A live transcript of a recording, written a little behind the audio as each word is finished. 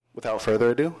Without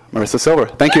further ado, Marisa Silver.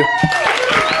 Thank you.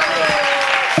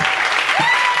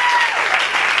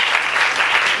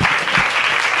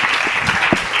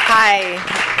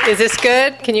 Hi. Is this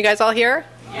good? Can you guys all hear?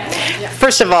 Yes.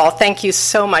 First of all, thank you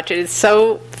so much. It is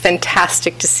so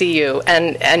fantastic to see you,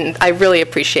 and I really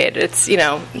appreciate it. It's,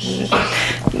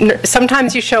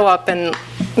 sometimes you show up and,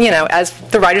 as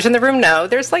the writers in the room know,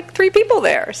 there's like 3 people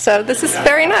there. So this is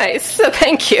very nice. So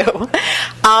thank you.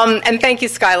 And thank you,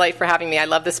 Skylight, for having me. I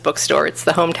love this bookstore. It's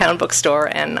the hometown bookstore,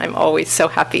 and I'm always so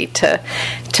happy to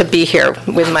be here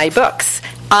with my books.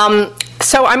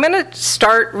 So I'm going to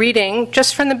start reading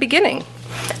just from the beginning.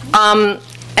 I'm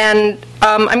going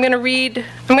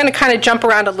to kind of jump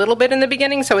around a little bit in the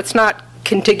beginning, so it's not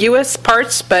contiguous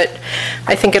parts, but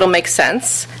I think it'll make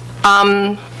sense.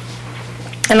 And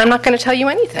I'm not going to tell you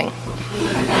anything.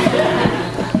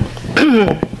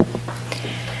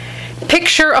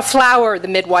 Picture a flower, the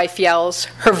midwife yells,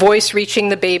 her voice reaching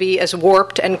the baby as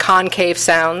warped and concave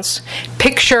sounds.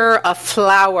 Picture a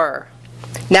flower.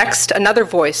 Next, another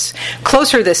voice,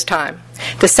 closer this time.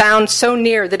 The sound so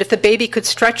near that if the baby could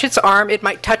stretch its arm, it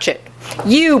might touch it.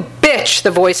 You bitch,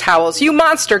 the voice howls. You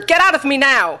monster, get out of me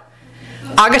now!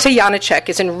 Agata Janicek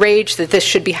is enraged that this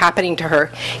should be happening to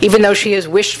her, even though she has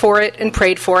wished for it and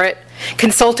prayed for it,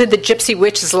 consulted the gypsy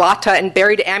witch Zlata and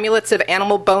buried amulets of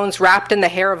animal bones wrapped in the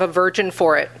hair of a virgin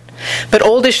for it. But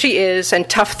old as she is, and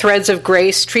tough threads of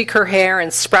gray streak her hair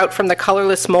and sprout from the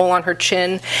colorless mole on her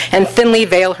chin, and thinly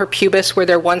veil her pubis where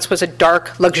there once was a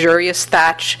dark, luxurious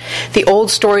thatch, the old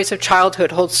stories of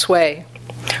childhood hold sway.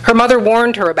 Her mother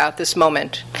warned her about this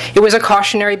moment. It was a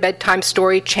cautionary bedtime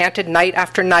story chanted night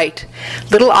after night.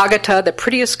 Little Agata, the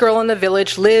prettiest girl in the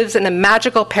village, lives in a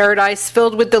magical paradise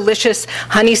filled with delicious,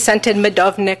 honey-scented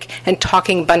medovnik and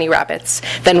talking bunny rabbits.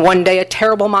 Then one day a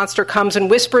terrible monster comes and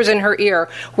whispers in her ear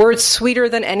words sweeter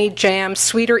than any jam,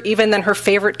 sweeter even than her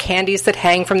favorite candies that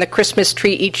hang from the Christmas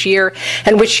tree each year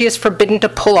and which she is forbidden to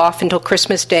pull off until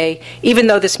Christmas Day, even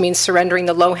though this means surrendering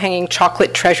the low-hanging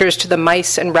chocolate treasures to the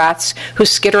mice and rats who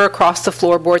skitter across the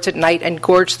floorboards at night and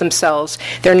gorge themselves,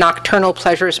 their nocturnal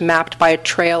pleasures mapped by a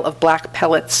trail of black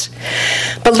pellets.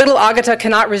 But little Agata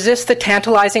cannot resist the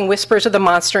tantalizing whispers of the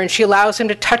monster, and she allows him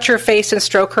to touch her face and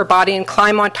stroke her body and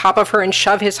climb on top of her and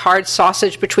shove his hard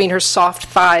sausage between her soft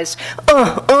thighs.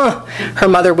 Her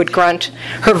mother would grunt,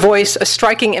 her voice a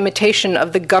striking imitation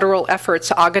of the guttural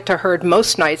efforts Agata heard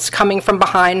most nights coming from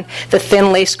behind the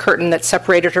thin lace curtain that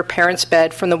separated her parents'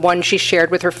 bed from the one she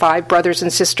shared with her 5 brothers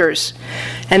and sisters.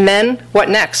 And then, what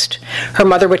next? Her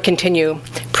mother would continue.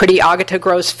 Pretty Agata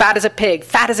grows fat as a pig,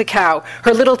 fat as a cow.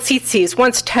 Her little tzitzis,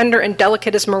 once tender and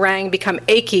delicate as meringue, become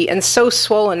achy and so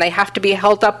swollen they have to be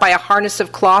held up by a harness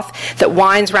of cloth that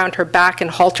winds round her back and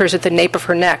halters at the nape of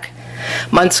her neck.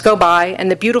 Months go by, and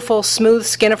the beautiful, smooth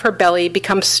skin of her belly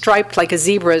becomes striped like a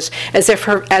zebra's as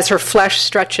her flesh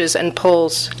stretches and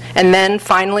pulls. And then,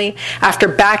 finally, after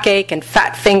backache and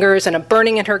fat fingers and a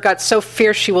burning in her gut so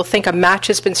fierce she will think a match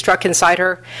has been struck inside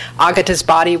her, Agata's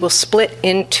body will split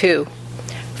in 2.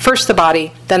 First the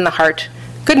body, then the heart.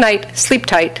 Good night, sleep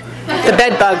tight. The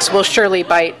bed bugs will surely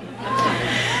bite.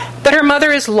 But her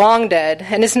mother is long dead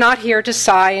and is not here to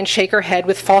sigh and shake her head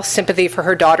with false sympathy for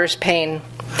her daughter's pain.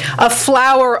 A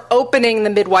flower opening, the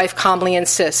midwife calmly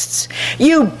insists.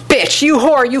 You bitch, you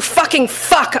whore, you fucking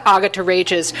fuck, Agata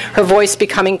rages, her voice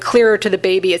becoming clearer to the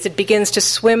baby as it begins to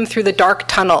swim through the dark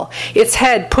tunnel, its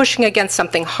head pushing against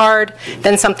something hard,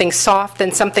 then something soft,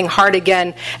 then something hard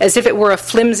again, as if it were a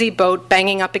flimsy boat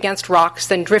banging up against rocks,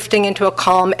 then drifting into a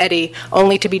calm eddy,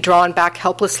 only to be drawn back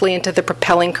helplessly into the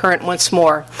propelling current once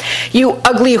more. You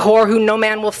ugly whore who no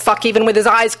man will fuck even with his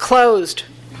eyes closed.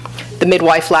 The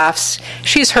midwife laughs.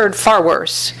 She's heard far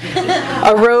worse.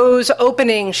 A rose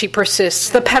opening, she persists,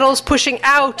 the petals pushing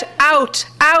out, out,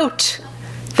 out.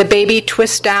 The baby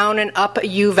twists down and up a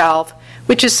U-valve,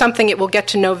 which is something it will get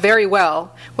to know very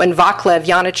well when Vaclav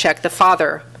Janicek, the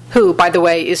father, who, by the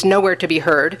way, is nowhere to be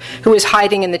heard, who is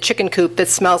hiding in the chicken coop that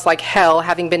smells like hell,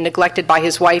 having been neglected by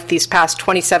his wife these past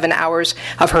 27 hours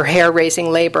of her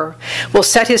hair-raising labor, will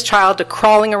set his child to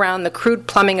crawling around the crude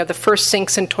plumbing of the first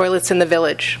sinks and toilets in the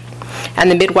village.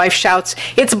 And the midwife shouts,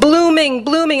 "It's blooming,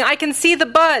 blooming, I can see the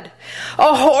bud.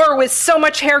 A whore with so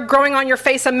much hair growing on your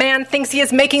face, a man thinks he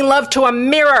is making love to a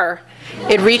mirror."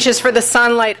 It reaches for the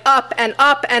sunlight, up and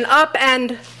up and up,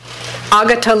 and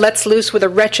Agata lets loose with a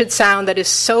wretched sound that is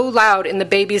so loud in the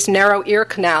baby's narrow ear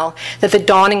canal that the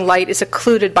dawning light is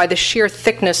occluded by the sheer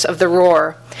thickness of the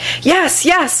roar. Yes,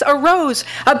 yes, a rose,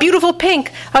 a beautiful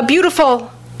pink, a beautiful,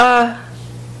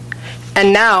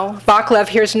 And now, Vaclav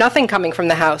hears nothing coming from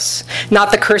the house,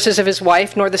 not the curses of his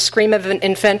wife, nor the scream of an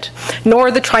infant,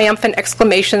 nor the triumphant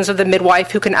exclamations of the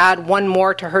midwife who can add one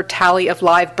more to her tally of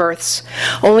live births,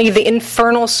 only the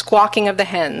infernal squawking of the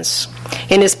hens.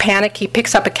 In his panic, he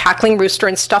picks up a cackling rooster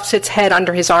and stuffs its head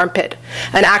under his armpit,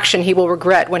 an action he will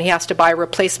regret when he has to buy a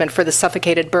replacement for the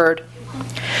suffocated bird.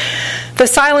 The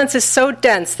silence is so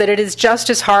dense that it is just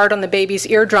as hard on the baby's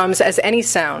eardrums as any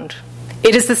sound.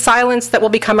 It is the silence that will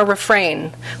become a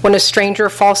refrain when a stranger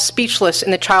falls speechless in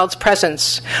the child's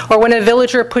presence, or when a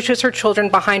villager pushes her children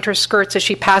behind her skirts as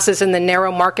she passes in the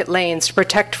narrow market lanes to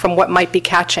protect from what might be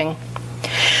catching.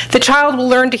 The child will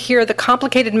learn to hear the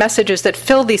complicated messages that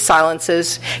fill these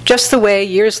silences, just the way,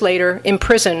 years later,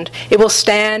 imprisoned, it will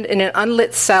stand in an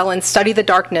unlit cell and study the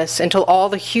darkness until all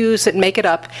the hues that make it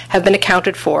up have been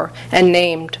accounted for and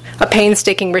named, a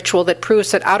painstaking ritual that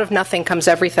proves that out of nothing comes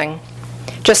everything.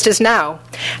 Just as now,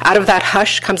 out of that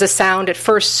hush comes a sound at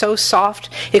first so soft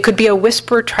it could be a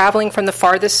whisper traveling from the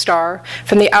farthest star,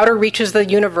 from the outer reaches of the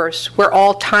universe, where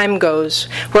all time goes,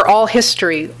 where all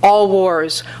history, all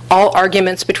wars, all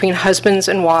arguments between husbands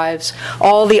and wives,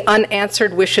 all the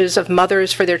unanswered wishes of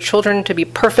mothers for their children to be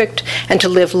perfect and to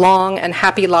live long and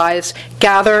happy lives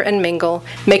gather and mingle,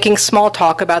 making small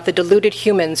talk about the deluded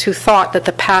humans who thought that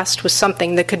the past was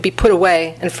something that could be put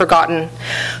away and forgotten,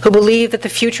 who believed that the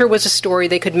future was a story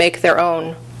they could make their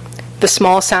own. The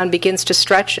small sound begins to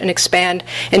stretch and expand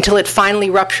until it finally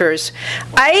ruptures.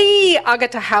 Aye!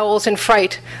 Agata howls in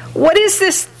fright. What is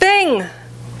this thing?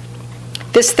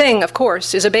 This thing, of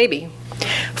course, is a baby.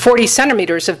 40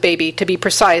 centimeters of baby, to be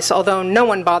precise, although no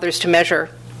one bothers to measure.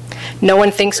 No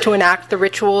one thinks to enact the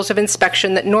rituals of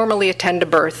inspection that normally attend a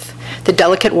birth, the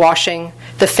delicate washing,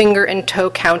 the finger and toe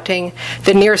counting,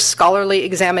 the near scholarly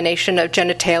examination of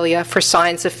genitalia for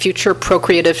signs of future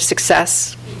procreative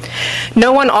success.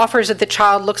 No one offers that the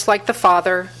child looks like the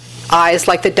father, eyes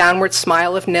like the downward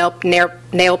smile of nail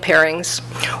parings,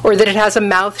 or that it has a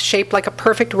mouth shaped like a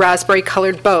perfect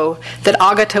raspberry-colored bow that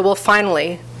Agata will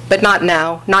finally, but not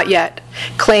now, not yet,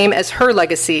 claim as her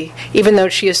legacy, even though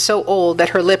she is so old that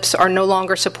her lips are no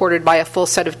longer supported by a full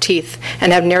set of teeth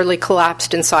and have nearly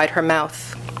collapsed inside her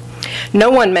mouth. No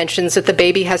one mentions that the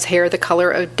baby has hair the color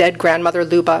of dead grandmother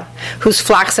Luba, whose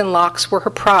flaxen locks were her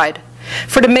pride.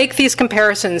 For to make these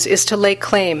comparisons is to lay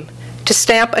claim, to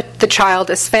stamp the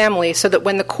child as family so that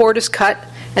when the cord is cut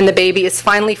and the baby is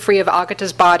finally free of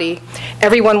Agata's body,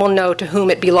 everyone will know to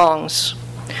whom it belongs.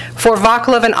 For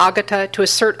Vaclav and Agata to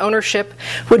assert ownership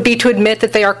would be to admit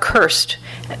that they are cursed,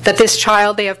 that this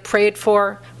child they have prayed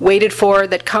for, waited for,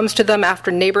 that comes to them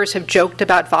after neighbors have joked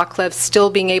about Vaclav still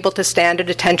being able to stand at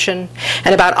attention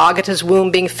and about Agata's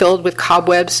womb being filled with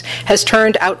cobwebs, has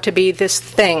turned out to be this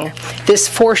thing, this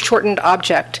foreshortened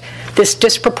object, this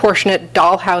disproportionate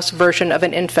dollhouse version of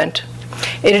an infant.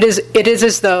 It is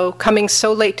as though, coming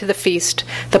so late to the feast,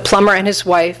 the plumber and his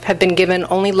wife have been given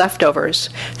only leftovers,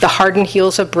 the hardened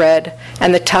heels of bread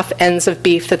and the tough ends of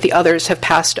beef that the others have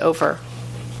passed over.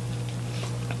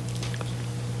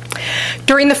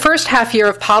 During the first half year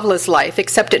of Pavla's life,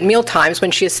 except at mealtimes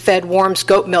when she is fed warm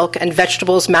goat milk and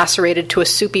vegetables macerated to a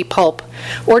soupy pulp,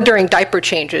 or during diaper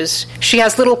changes, she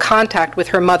has little contact with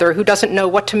her mother, who doesn't know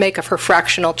what to make of her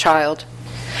fractional child.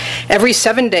 Every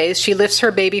 7 days, she lifts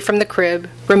her baby from the crib,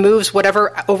 removes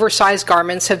whatever oversized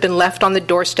garments have been left on the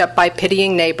doorstep by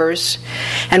pitying neighbors,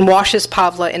 and washes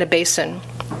Pavla in a basin.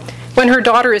 When her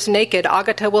daughter is naked,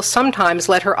 Agata will sometimes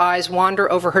let her eyes wander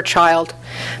over her child,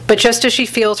 but just as she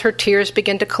feels her tears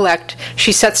begin to collect,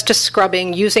 she sets to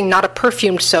scrubbing, using not a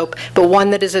perfumed soap, but one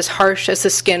that is as harsh as the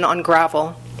skin on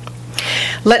gravel.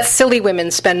 Let silly women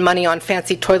spend money on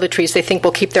fancy toiletries they think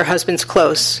will keep their husbands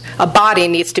close. A body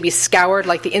needs to be scoured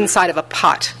like the inside of a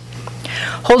pot.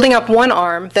 Holding up one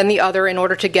arm, then the other in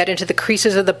order to get into the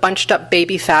creases of the bunched-up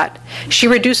baby fat, she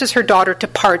reduces her daughter to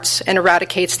parts and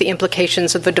eradicates the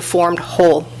implications of the deformed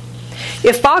whole.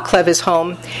 If Vaclav is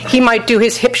home, he might do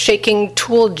his hip-shaking,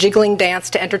 tool-jiggling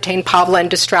dance to entertain Pavla and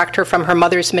distract her from her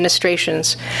mother's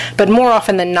ministrations, but more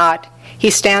often than not, he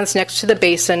stands next to the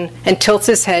basin and tilts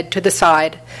his head to the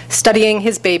side, studying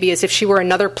his baby as if she were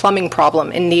another plumbing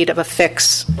problem in need of a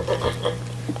fix.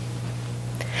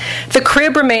 The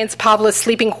crib remains Pavla's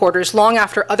sleeping quarters long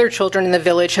after other children in the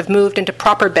village have moved into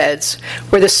proper beds,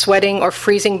 where the sweating or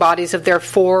freezing bodies of their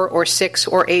 4 or 6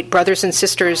 or 8 brothers and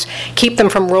sisters keep them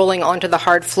from rolling onto the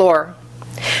hard floor.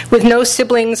 With no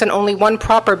siblings and only one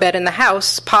proper bed in the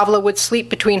house, Pavla would sleep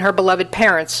between her beloved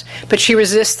parents, but she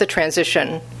resists the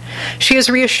transition. She is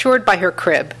reassured by her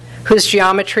crib, whose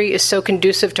geometry is so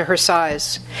conducive to her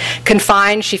size.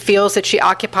 Confined, she feels that she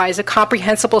occupies a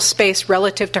comprehensible space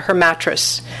relative to her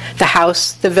mattress, the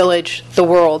house, the village, the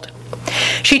world.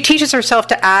 She teaches herself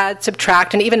to add,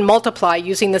 subtract, and even multiply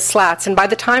using the slats, and by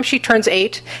the time she turns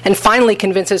 8 and finally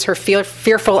convinces her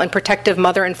fearful and protective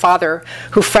mother and father,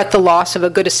 who fret the loss of a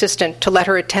good assistant, to let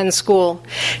her attend school,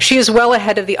 she is well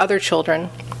ahead of the other children.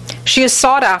 She is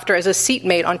sought after as a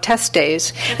seatmate on test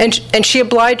days, and she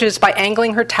obliges by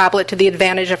angling her tablet to the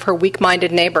advantage of her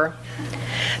weak-minded neighbor.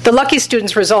 The lucky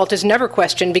student's result is never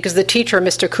questioned because the teacher,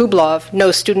 Mr. Kublov,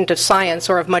 no student of science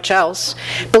or of much else,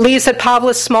 believes that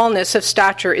Pavla's smallness of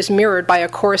stature is mirrored by a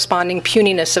corresponding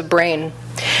puniness of brain,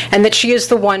 and that she is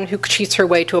the one who cheats her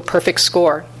way to a perfect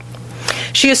score.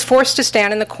 She is forced to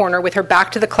stand in the corner with her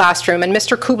back to the classroom, and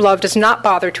Mr. Kublov does not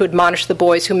bother to admonish the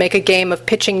boys who make a game of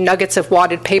pitching nuggets of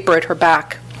wadded paper at her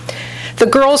back. The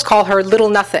girls call her Little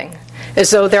Nothing,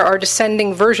 as though there are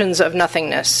descending versions of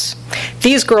nothingness.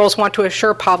 These girls want to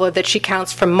assure Pavla that she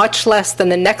counts for much less than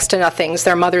the next to nothings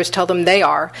their mothers tell them they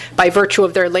are, by virtue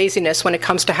of their laziness when it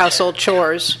comes to household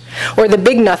chores, or the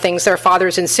big nothings their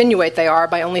fathers insinuate they are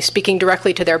by only speaking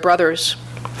directly to their brothers.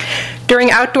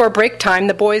 During outdoor break time,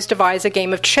 the boys devise a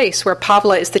game of chase where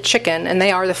Pavla is the chicken and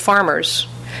they are the farmers.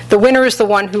 The winner is the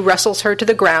one who wrestles her to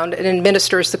the ground and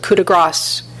administers the coup de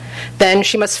grace. Then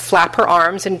she must flap her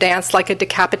arms and dance like a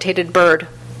decapitated bird.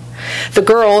 The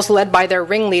girls, led by their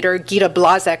ringleader, Gita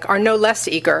Blazek, are no less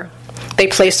eager. They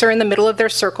place her in the middle of their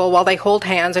circle while they hold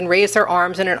hands and raise their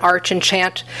arms in an arch and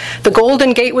chant, "The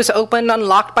golden gate was opened,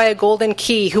 unlocked by a golden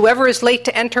key. Whoever is late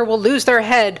to enter will lose their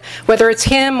head. Whether it's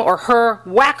him or her,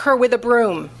 whack her with a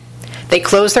broom." They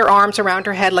close their arms around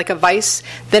her head like a vice,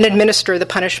 then administer the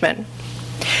punishment.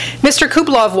 Mr.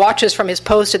 Kublov watches from his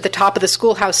post at the top of the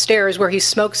schoolhouse stairs, where he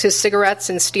smokes his cigarettes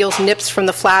and steals nips from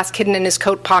the flask hidden in his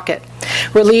coat pocket,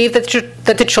 relieved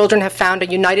that the children have found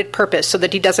a united purpose so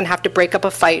that he doesn't have to break up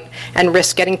a fight and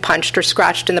risk getting punched or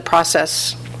scratched in the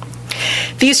process.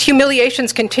 These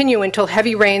humiliations continue until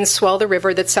heavy rains swell the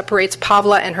river that separates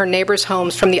Pavla and her neighbors'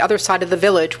 homes from the other side of the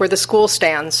village where the school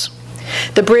stands.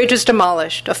 The bridge is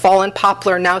demolished. A fallen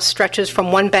poplar now stretches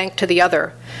from one bank to the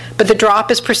other, but the drop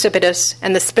is precipitous,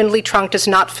 and the spindly trunk does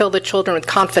not fill the children with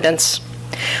confidence.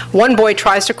 One boy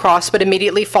tries to cross, but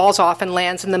immediately falls off and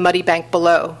lands in the muddy bank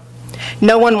below.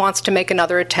 No one wants to make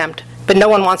another attempt, but no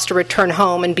one wants to return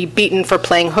home and be beaten for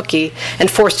playing hooky and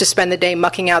forced to spend the day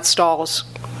mucking out stalls.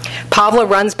 Pavla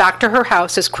runs back to her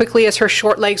house as quickly as her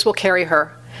short legs will carry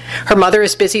her. Her mother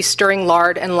is busy stirring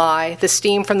lard and lye. The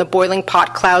steam from the boiling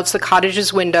pot clouds the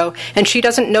cottage's window, and she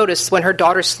doesn't notice when her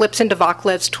daughter slips into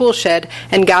Vaklev's tool shed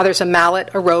and gathers a mallet,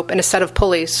 a rope, and a set of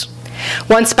pulleys.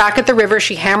 Once back at the river,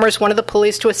 she hammers one of the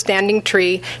pulleys to a standing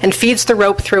tree and feeds the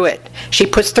rope through it. She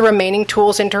puts the remaining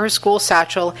tools into her school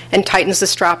satchel and tightens the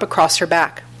strap across her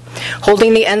back.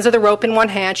 Holding the ends of the rope in one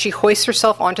hand, she hoists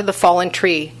herself onto the fallen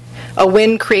tree. A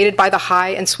wind created by the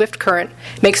high and swift current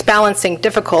makes balancing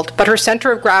difficult, but her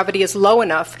center of gravity is low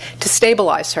enough to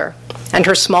stabilize her, and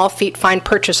her small feet find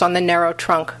purchase on the narrow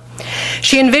trunk.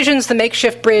 She envisions the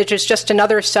makeshift bridge as just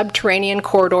another subterranean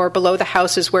corridor below the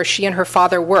houses where she and her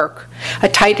father work, a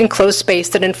tight enclosed space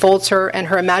that enfolds her, and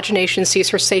her imagination sees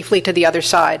her safely to the other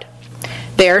side.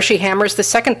 There she hammers the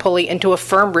second pulley into a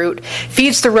firm root,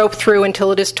 feeds the rope through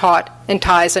until it is taut, and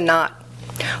ties a knot.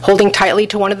 Holding tightly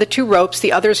to one of the two ropes,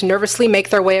 the others nervously make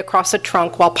their way across the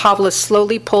trunk while Pavla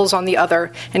slowly pulls on the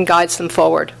other and guides them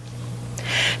forward.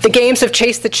 The games of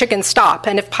Chase the Chicken stop,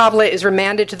 and if Pavla is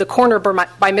remanded to the corner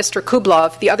by Mr.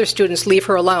 Kublov, the other students leave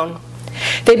her alone.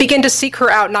 They begin to seek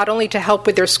her out not only to help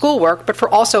with their schoolwork, but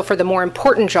also for the more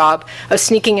important job of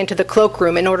sneaking into the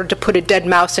cloakroom in order to put a dead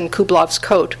mouse in Kublov's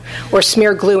coat or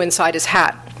smear glue inside his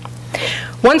hat.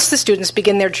 Once the students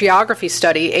begin their geography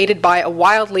study, aided by a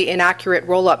wildly inaccurate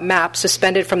roll-up map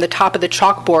suspended from the top of the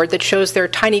chalkboard that shows their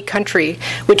tiny country,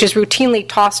 which is routinely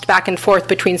tossed back and forth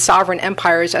between sovereign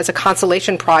empires as a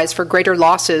consolation prize for greater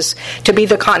losses to be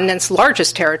the continent's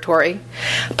largest territory,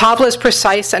 Pavla's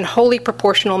precise and wholly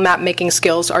proportional map-making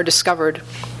skills are discovered.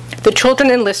 The children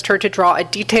enlist her to draw a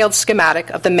detailed schematic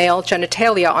of the male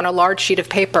genitalia on a large sheet of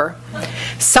paper.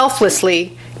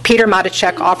 Selflessly, Peter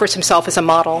Matacek offers himself as a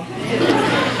model.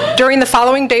 During the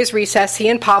following day's recess, he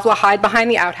and Pavla hide behind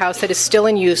the outhouse that is still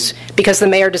in use because the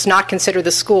mayor does not consider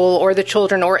the school or the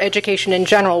children or education in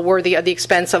general worthy of the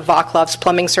expense of Vaclav's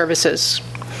plumbing services.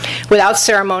 Without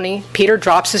ceremony, Peter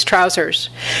drops his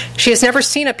trousers. She has never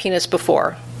seen a penis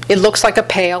before. It looks like a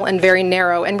pale and very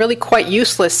narrow and really quite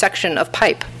useless section of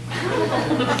pipe.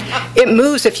 "It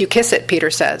moves if you kiss it," Peter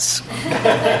says.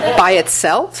 "By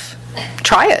itself?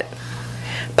 Try it."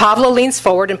 Pavla leans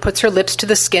forward and puts her lips to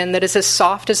the skin that is as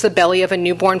soft as the belly of a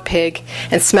newborn pig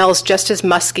and smells just as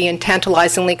musky and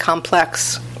tantalizingly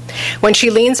complex. When she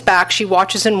leans back, she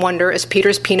watches in wonder as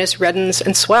Peter's penis reddens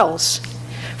and swells.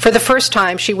 For the first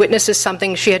time, she witnesses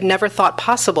something she had never thought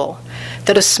possible,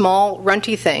 that a small,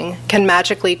 runty thing can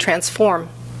magically transform.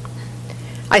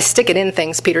 I stick it in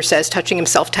things, Peter says, touching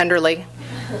himself tenderly.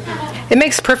 It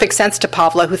makes perfect sense to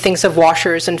Pavla, who thinks of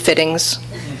washers and fittings.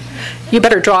 You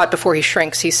better draw it before he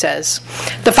shrinks, he says.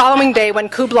 The following day, when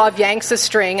Kublov yanks the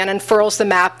string and unfurls the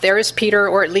map, there is Peter,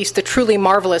 or at least the truly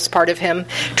marvelous part of him,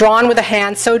 drawn with a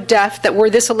hand so deft that were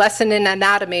this a lesson in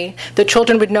anatomy, the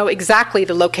children would know exactly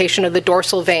the location of the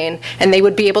dorsal vein, and they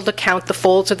would be able to count the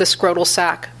folds of the scrotal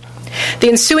sac. The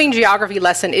ensuing geography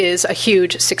lesson is a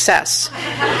huge success.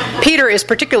 Peter is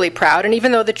particularly proud, and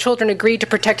even though the children agreed to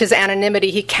protect his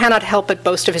anonymity, he cannot help but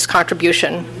boast of his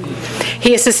contribution.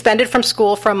 He is suspended from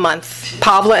school for a month.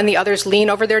 Pavla and the others lean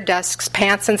over their desks,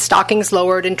 pants and stockings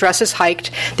lowered and dresses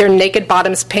hiked, their naked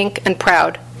bottoms pink and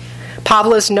proud.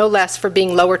 Pavla is no less for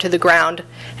being lower to the ground,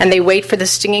 and they wait for the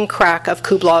stinging crack of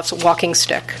Kublov's walking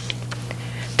stick.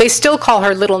 They still call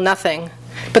her Little Nothing,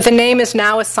 but the name is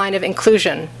now a sign of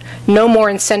inclusion, no more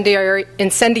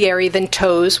incendiary than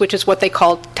Toes, which is what they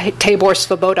call Tabor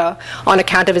Svoboda, on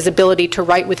account of his ability to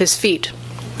write with his feet.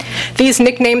 These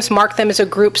nicknames mark them as a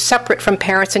group separate from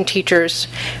parents and teachers,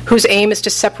 whose aim is to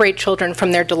separate children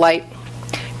from their delight.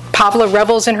 Pavla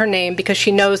revels in her name because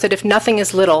she knows that if nothing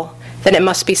is little, then it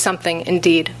must be something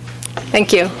indeed.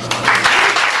 Thank you.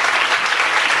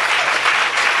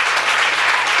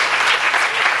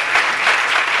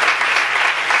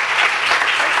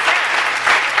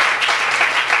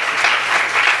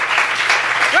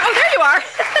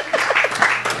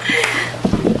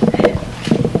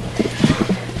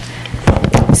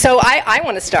 So I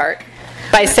want to start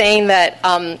by saying that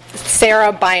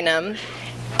Sarah Bynum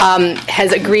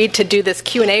has agreed to do this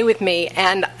Q&A with me,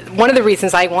 and one of the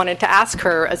reasons I wanted to ask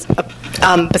her,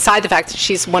 beside the fact that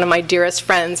she's one of my dearest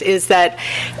friends, is that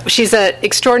she's an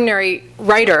extraordinary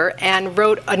writer and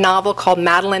wrote a novel called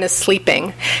Madeleine Is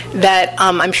Sleeping that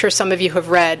I'm sure some of you have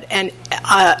read, and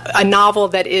a novel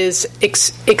that is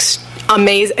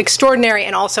extraordinary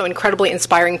and also incredibly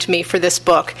inspiring to me for this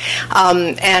book.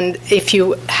 And if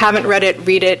you haven't read it,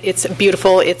 read it. It's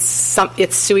beautiful. It's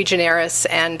sui generis,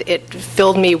 and it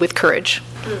filled me with courage.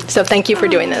 So thank you for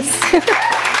doing this.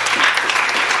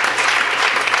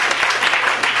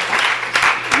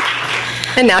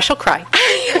 And now she'll cry.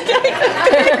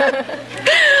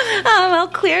 I'll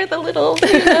clear the little,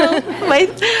 my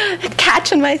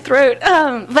catch in my throat.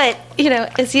 But,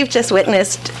 as you've just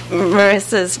witnessed,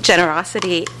 Marisa's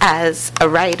generosity as a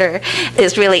writer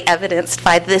is really evidenced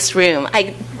by this room.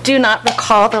 I do not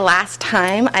recall the last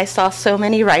time I saw so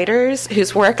many writers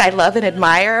whose work I love and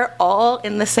admire all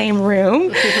in the same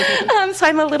room. So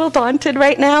I'm a little daunted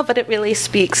right now, but it really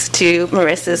speaks to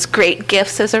Marisa's great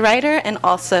gifts as a writer and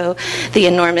also the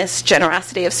enormous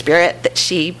generosity of spirit that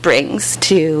she brings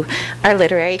to our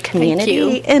literary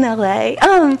community in LA.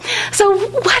 So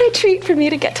what a treat for me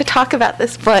to get to talk about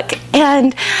this book.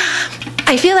 And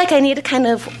I feel like I need to kind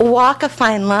of walk a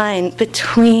fine line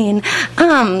between,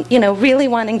 really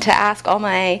wanting to ask all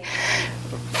my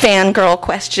fangirl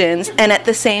questions and at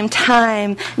the same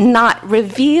time not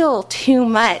reveal too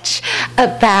much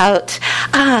about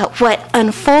what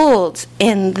unfolds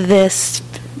in this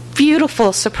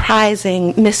beautiful,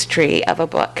 surprising mystery of a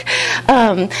book,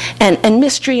 and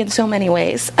mystery in so many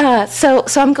ways. So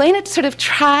I'm going to sort of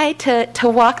try to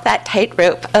walk that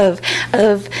tightrope of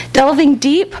delving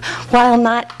deep while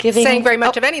not saying very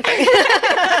much of anything.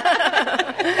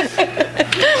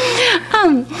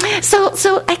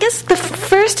 So I guess the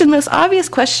first and most obvious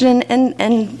question,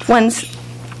 and one's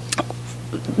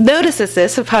notices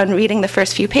this upon reading the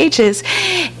first few pages,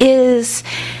 is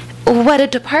what a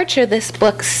departure this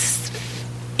book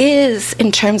is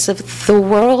in terms of the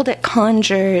world it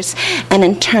conjures and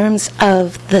in terms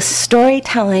of the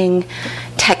storytelling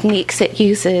techniques it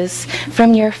uses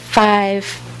from your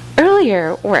 5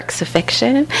 earlier works of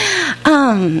fiction.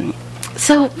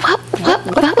 So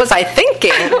what was I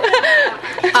thinking?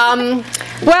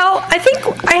 Well, I think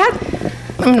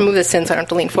I'm going to move this in so I don't have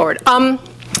to lean forward.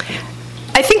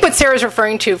 I think what Sarah's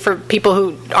referring to, for people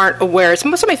who aren't aware, is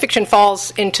most of my fiction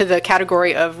falls into the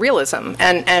category of realism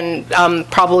and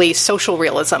probably social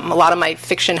realism. A lot of my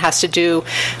fiction has to do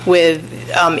with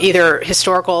either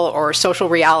historical or social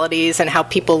realities and how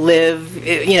people live,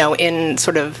 in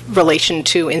sort of relation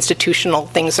to institutional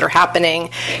things that are happening.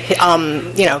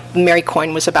 Mary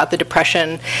Coyne was about the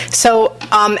Depression. So,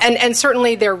 and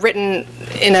certainly they're written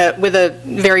with a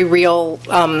very real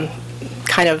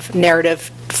kind of narrative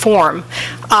form.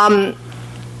 And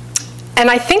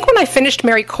I think when I finished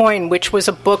Mary Coyne, which was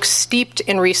a book steeped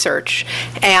in research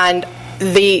and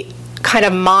the kind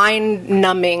of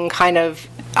mind-numbing kind of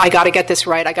I got to get this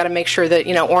right. I got to make sure that,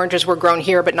 oranges were grown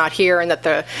here but not here, and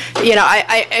that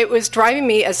it was driving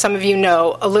me, as some of you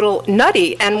know, a little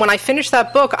nutty. And when I finished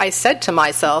that book, I said to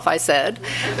myself,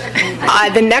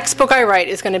 the next book I write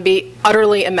is going to be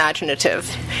utterly imaginative.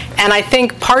 And I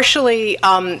think partially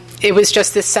it was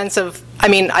just this sense of,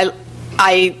 I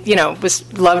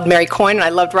loved Mary Coyne and I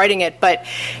loved writing it, but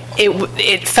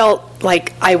it felt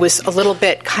like I was a little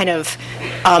bit kind of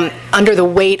under the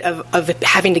weight of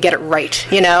having to get it right,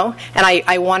 and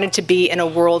I wanted to be in a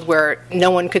world where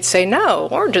no one could say no,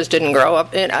 oranges didn't grow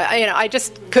up, and I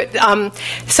just could.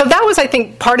 So that was, I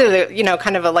think, part of the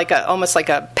kind of almost like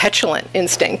a petulant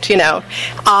instinct,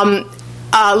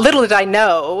 Little did I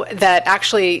know that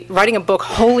actually writing a book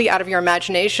wholly out of your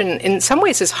imagination in some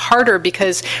ways is harder,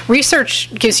 because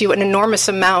research gives you an enormous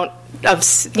amount of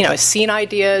scene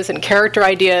ideas and character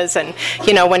ideas, and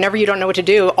whenever you don't know what to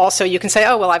do, also you can say,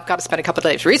 oh well, I've got to spend a couple of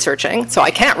days researching, so I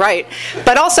can't write.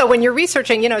 But also when you're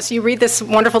researching, so you read this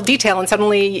wonderful detail and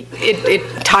suddenly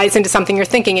it ties into something you're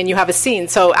thinking and you have a scene.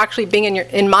 So actually being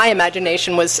in my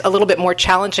imagination was a little bit more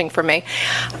challenging for me.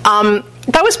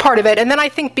 That was part of it. And then I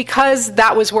think because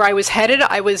that was where I was headed,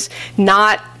 I was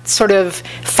not sort of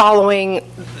following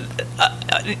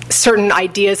certain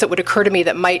ideas that would occur to me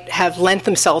that might have lent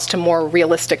themselves to more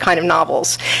realistic kind of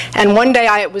novels. And one day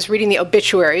I was reading the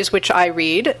obituaries, which I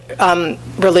read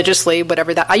religiously,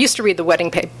 whatever that. I used to read the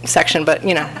wedding section, but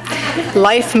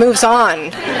life moves on,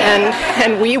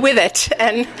 and we with it,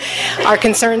 and our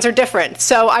concerns are different.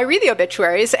 So I read the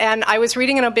obituaries, and I was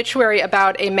reading an obituary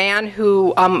about a man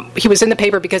who he was in the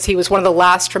paper because he was one of the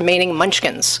last remaining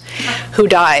Munchkins who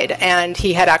died, and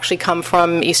he had actually come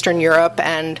from Eastern Europe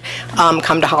and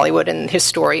come to Hollywood, and his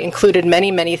story included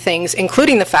many, many things,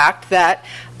 including the fact that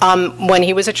when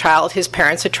he was a child, his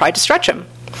parents had tried to stretch him.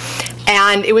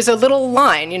 And it was a little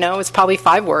line, it was probably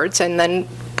 5 words, and then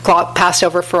passed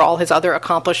over for all his other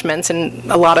accomplishments,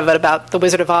 and a lot of it about the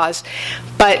Wizard of Oz.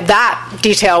 But that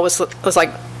detail was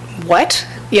like, what?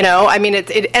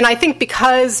 And I think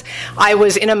because I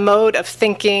was in a mode of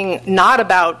thinking not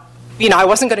about, I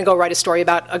wasn't going to go write a story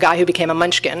about a guy who became a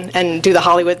munchkin and do the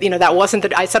Hollywood, that wasn't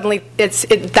that. I suddenly,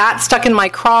 that stuck in my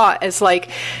craw as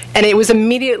and it was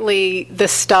immediately the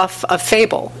stuff of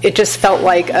fable. It just felt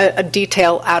like a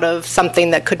detail out of something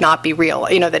that could not be real,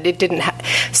 that it didn't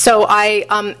so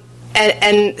I,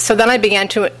 and so then I began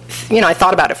to, I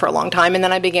thought about it for a long time, and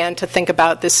then I began to think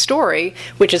about this story,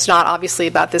 which is not obviously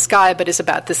about this guy, but is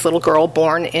about this little girl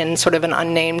born in sort of an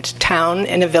unnamed town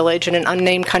in a village in an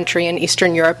unnamed country in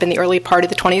Eastern Europe in the early part of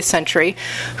the 20th century,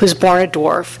 who's born a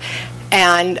dwarf,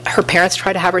 and her parents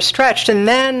try to have her stretched, and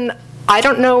then I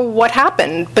don't know what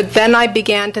happened, but then I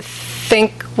began to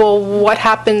think, well, what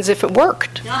happens if it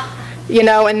worked?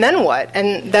 And then what?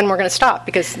 And then we're going to stop,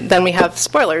 because then we have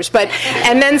spoilers.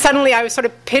 And then suddenly I was sort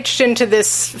of pitched into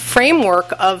this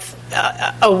framework of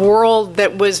a world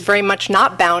that was very much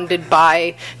not bounded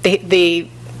by the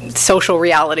social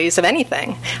realities of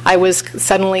anything. I was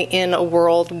suddenly in a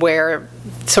world where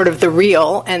sort of the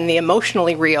real and the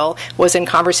emotionally real was in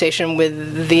conversation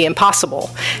with the impossible.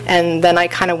 And then I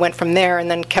kind of went from there and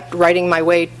then kept writing my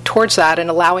way towards that and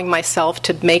allowing myself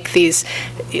to make these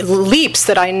leaps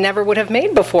that I never would have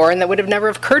made before and that would have never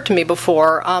occurred to me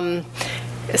before.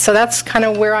 So that's kind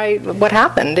of what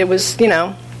happened. It was,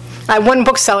 one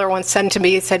bookseller once said to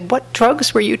me, he said, "What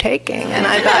drugs were you taking?" And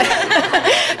I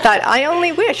thought, I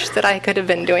only wish that I could have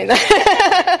been doing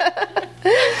that.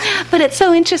 But it's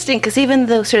so interesting, because even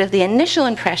though sort of the initial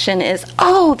impression is,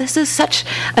 oh, this is such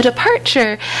a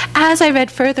departure, as I read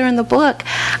further in the book,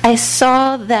 I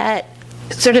saw that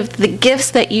sort of the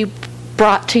gifts that you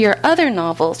brought to your other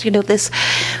novels, this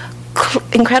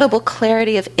incredible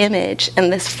clarity of image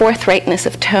and this forthrightness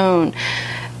of tone,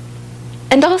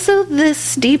 and also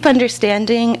this deep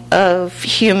understanding of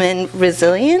human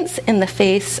resilience in the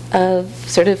face of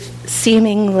sort of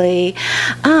seemingly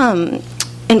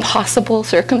impossible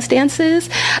circumstances.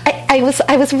 I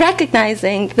was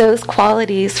recognizing those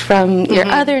qualities from your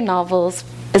other novels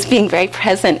as being very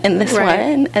present in this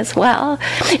one as well.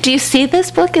 Do you see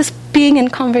this book as being in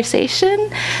conversation?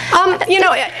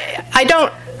 I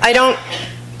don't.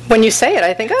 When you say it,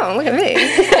 I think, oh, look at me.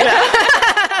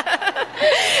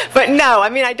 But no,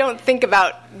 I don't think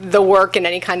about the work in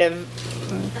any kind of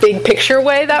big picture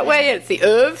way that way. It's the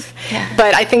oeuvre. Yeah.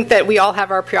 But I think that we all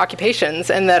have our preoccupations,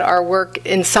 and that our work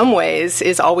in some ways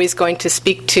is always going to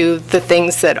speak to the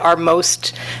things that are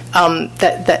most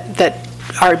that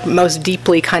are most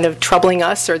deeply kind of troubling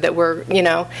us, or that we're,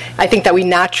 I think that we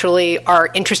naturally are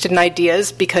interested in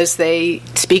ideas because they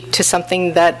speak to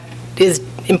something that is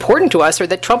important to us, or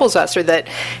that troubles us, or that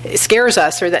scares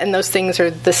us, and those things are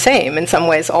the same in some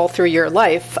ways all through your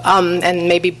life. And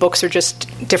maybe books are just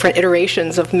different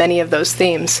iterations of many of those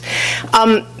themes.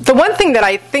 The one thing that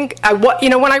I think,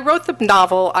 when I wrote the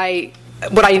novel,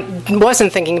 what I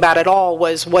wasn't thinking about at all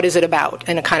was, what is it about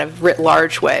in a kind of writ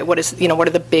large way? What are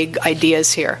the big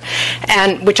ideas here?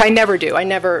 And which I never do. I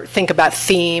never think about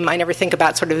theme. I never think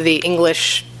about sort of the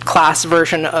English class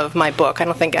version of my book. I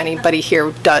don't think anybody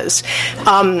here does.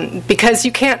 Because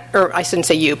you can't, or I shouldn't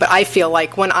say you, but I feel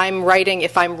like when I'm writing,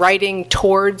 if I'm writing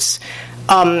towards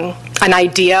an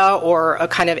idea or a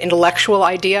kind of intellectual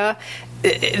idea,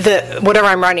 whatever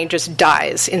I'm writing just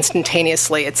dies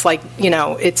instantaneously. It's like,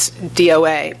 it's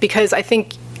DOA. Because I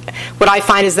think what I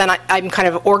find is then I'm kind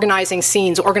of organizing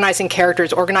scenes, organizing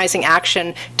characters, organizing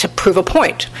action to prove a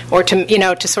point, or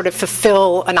to sort of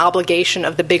fulfill an obligation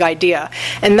of the big idea.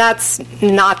 And that's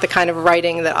not the kind of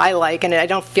writing that I like, and I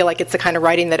don't feel like it's the kind of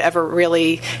writing that ever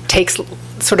really takes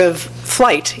sort of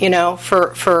flight,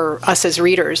 for us as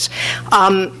readers.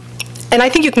 And I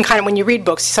think you can kind of, when you read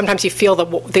books, sometimes you feel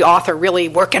the author really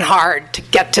working hard to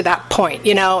get to that point,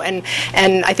 and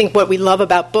I think what we love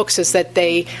about books is that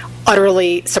they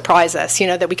utterly surprise us,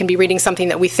 that we can be reading something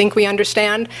that we think we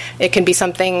understand. It can be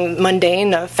something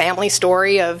mundane, a family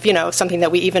story of, something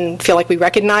that we even feel like we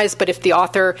recognize, but if the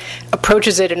author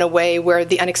approaches it in a way where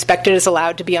the unexpected is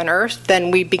allowed to be unearthed,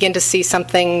 then we begin to see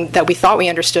something that we thought we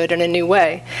understood in a new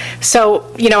way.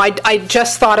 So, I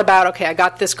just thought about, okay, I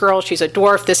got this girl, she's a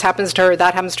dwarf, this happens to her,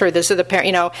 that happens to her, this is the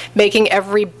parent, making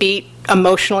every beat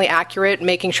emotionally accurate,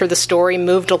 making sure the story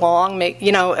moved along,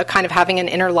 kind of having an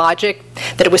inner logic,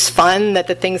 that it was fun, that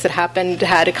the things that happened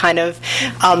had a kind of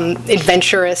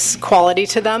adventurous quality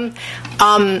to them.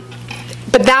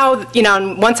 But now,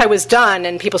 once I was done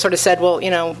and people sort of said, well,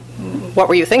 what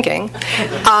were you thinking?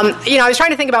 I was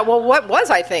trying to think about, well, what was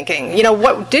I thinking?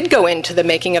 What did go into the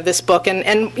making of this book? And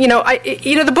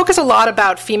the book is a lot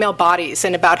about female bodies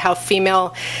and about how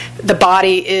the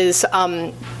body is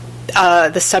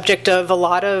the subject of a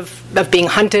lot of being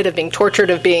hunted, of being tortured,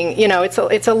 of being,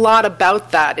 it's a lot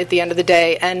about that at the end of the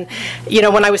day. And,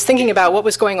 when I was thinking about what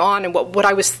was going on and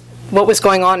what was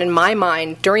going on in my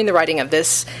mind during the writing of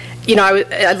this,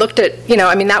 I looked at,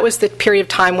 that was the period of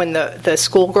time when the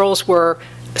schoolgirls were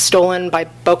stolen by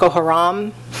Boko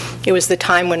Haram. It was the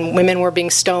time when women were being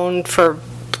stoned for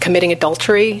committing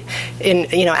adultery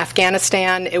in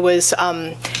Afghanistan. It was,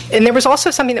 and there was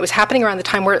also something that was happening around the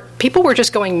time where people were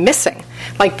just going missing,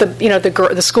 like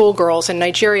the schoolgirls in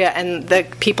Nigeria and the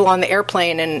people on the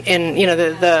airplane and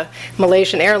the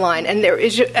Malaysian airline, and there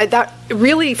is that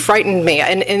really frightened me,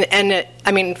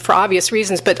 and for obvious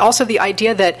reasons, but also the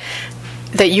idea that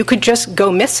you could just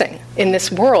go missing in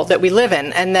this world that we live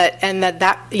in, and that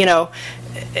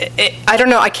I don't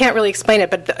know, I can't really explain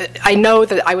it, but I know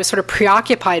that I was sort of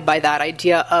preoccupied by that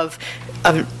idea of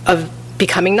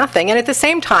becoming nothing. And at the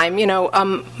same time,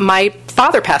 my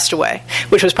father passed away,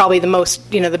 which was probably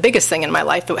the biggest thing in my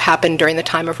life that happened during the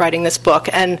time of writing this book.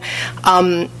 And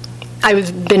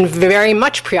I've been very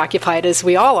much preoccupied, as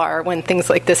we all are, when things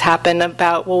like this happen,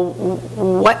 about, well,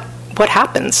 what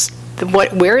happens?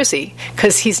 Where is he?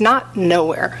 Because he's not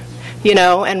nowhere.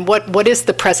 And what is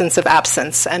the presence of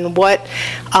absence, and what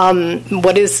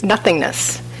is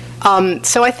nothingness?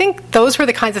 So I think those were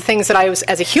the kinds of things that I was,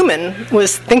 as a human,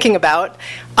 was thinking about.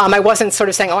 I wasn't sort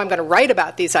of saying, I'm going to write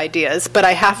about these ideas, but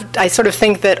I sort of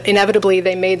think that inevitably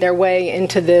they made their way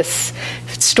into this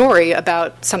story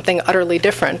about something utterly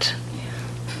different.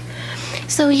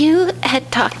 So you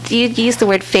used the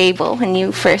word fable when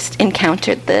you first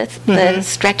encountered the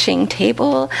stretching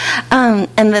table. And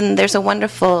then there's a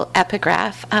wonderful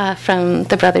epigraph from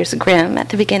the Brothers Grimm at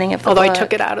the beginning of the book. Although I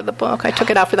took it out of the book. I took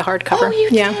it out for the hardcover. Oh, you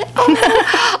did?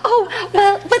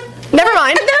 Well, but... Never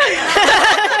mind.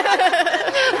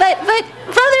 but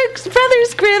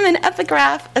Brothers Grimm and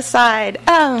epigraph aside,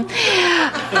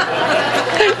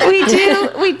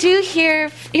 we do hear,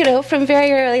 from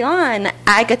very early on,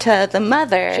 Agatha, the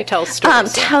mother, she tells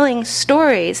stories, telling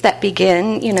stories that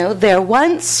begin, there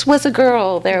once was a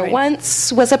girl, there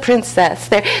once was a princess.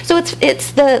 So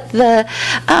it's the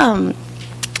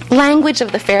language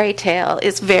of the fairy tale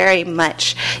is very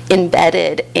much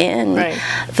embedded in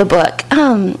the book.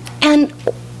 And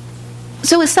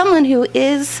so as someone who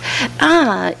is,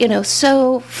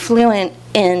 so fluent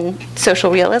in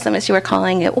social realism, as you were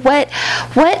calling it, what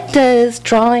does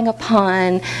drawing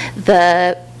upon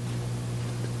the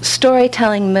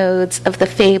storytelling modes of the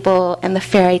fable and the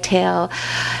fairy tale,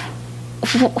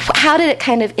 how did it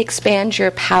kind of expand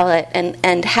your palette,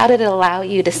 and how did it allow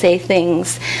you to say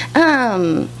things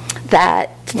I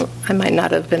might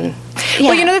not have been.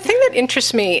 Yeah. Well, the thing that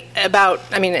interests me about,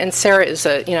 and Sarah is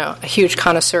a huge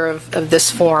connoisseur of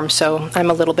this form, so I'm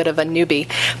a little bit of a newbie.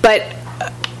 But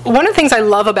one of the things I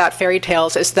love about fairy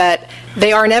tales is that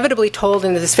they are inevitably told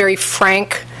in this very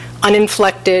frank,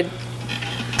 uninflected,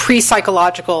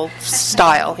 pre-psychological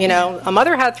style. A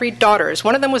mother had 3 daughters.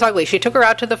 One of them was ugly. She took her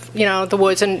out to the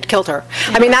woods and killed her.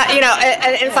 And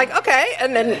it's like, okay,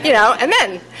 and then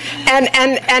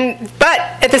but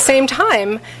at the same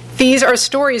time, these are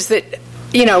stories that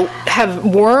have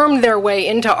wormed their way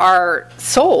into our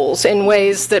souls in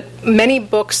ways that many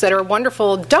books that are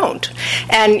wonderful don't.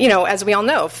 And, as we all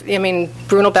know,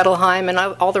 Bruno Bettelheim and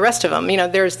all the rest of them,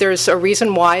 there's a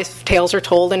reason why tales are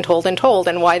told and told and told,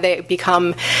 and why they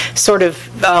become sort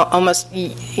of almost,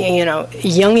 Jungianly,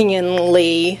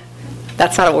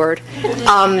 that's not a word,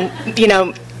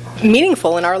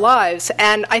 meaningful in our lives.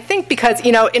 And I think because,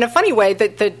 in a funny way,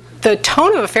 the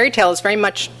tone of a fairy tale is very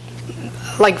much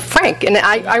like frank, and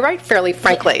I write fairly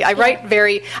frankly. I write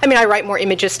I write more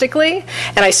imagistically,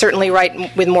 and I certainly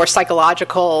write with more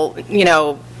psychological,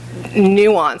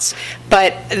 nuance.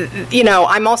 But,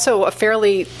 I'm also a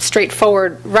fairly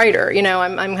straightforward writer.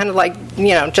 I'm kind of like,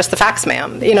 just the facts,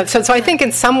 ma'am. So I think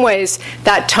in some ways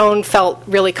that tone felt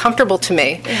really comfortable to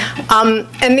me.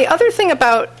 And the other thing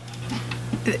about,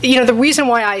 the reason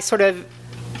why I sort of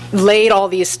laid all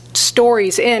these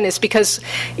stories in is because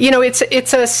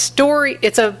it's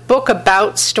a book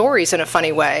about stories in a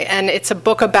funny way, and it's a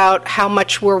book about how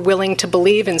much we're willing to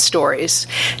believe in stories.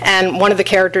 And one of the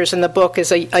characters in the book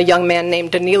is a young man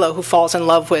named Danilo who falls in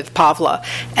love with Pavla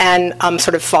and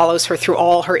sort of follows her through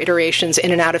all her iterations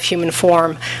in and out of human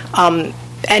form, and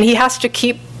he has to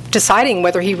keep deciding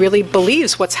whether he really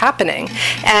believes what's happening.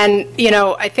 And,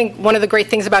 I think one of the great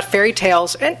things about fairy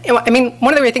tales, one of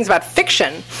the great things about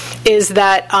fiction is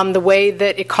that the way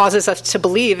that it causes us to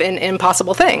believe in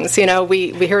impossible things.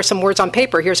 We hear some words on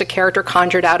paper. Here's a character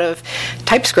conjured out of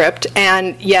typescript,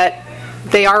 and yet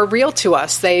they are real to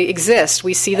us. They exist.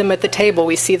 We see them at the table.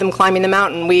 We see them climbing the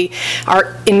mountain. We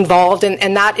are involved,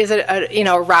 and that is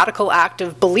a radical act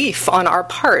of belief on our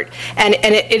part. And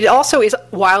it also is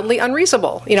wildly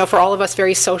unreasonable. For all of us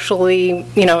very socially,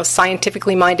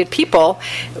 scientifically minded people,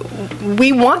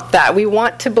 we want that. We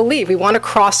want to believe. We want to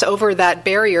cross over that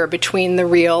barrier between the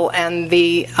real and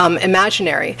the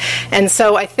imaginary. And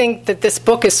so I think that this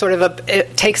book is sort of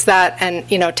it takes that and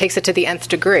takes it to the nth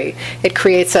degree. It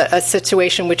creates a situation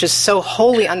which is so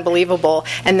wholly unbelievable,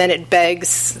 and then it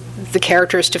begs the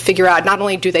characters to figure out not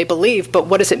only do they believe, but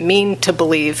what does it mean to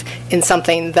believe in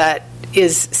something that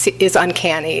is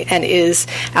uncanny and is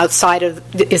outside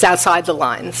the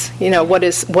lines. What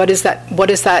is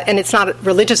that? And it's not a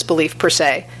religious belief per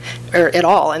se, or at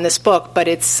all in this book, but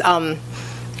it's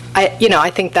I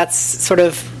think that's sort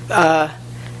of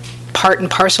part and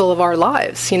parcel of our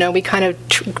lives. We kind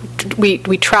of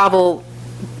we travel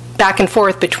back and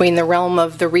forth between the realm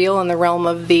of the real and the realm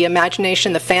of the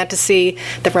imagination, the fantasy,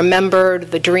 the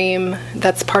remembered, the dream.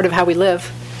 That's part of how we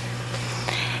live.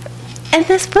 And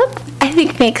this book, I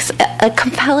think, makes a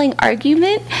compelling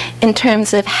argument in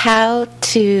terms of how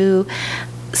to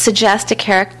suggest a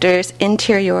character's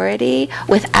interiority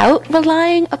without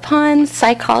relying upon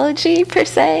psychology, per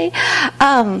se.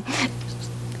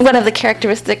 One of the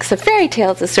characteristics of fairy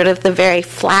tales is sort of the very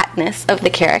flatness of the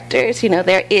characters.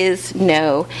 There is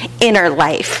no inner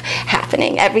life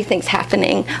happening. Everything's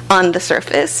happening on the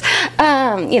surface.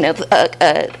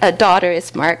 A daughter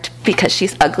is marked because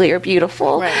she's ugly or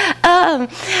beautiful. Right.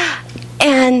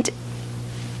 And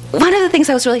one of the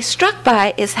things I was really struck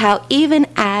by is how even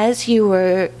as you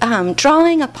were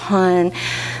drawing upon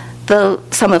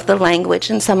some of the language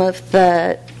and some of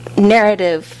the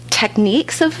narrative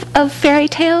techniques of fairy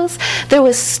tales, there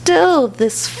was still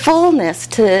this fullness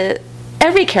to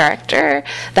every character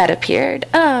that appeared.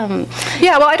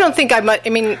 I don't think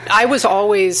I was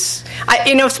always,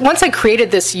 once I created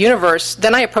this universe,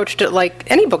 then I approached it like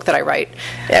any book that I write.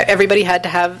 Everybody had to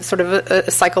have sort of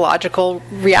a psychological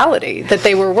reality that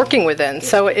they were working within.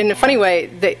 So in a funny way,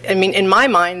 in my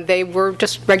mind, they were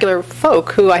just regular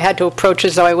folk who I had to approach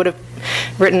as though I would have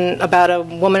written about a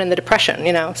woman in the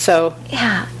Depression, so.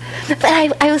 Yeah. But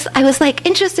I was like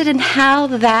interested in how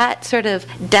that sort of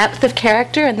depth of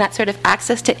character and that sort of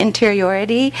access to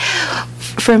interiority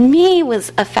for me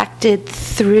was affected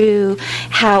through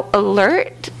how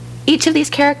alert each of these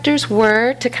characters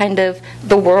were to kind of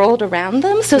the world around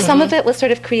them. So some of it was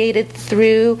sort of created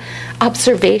through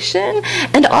observation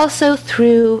and also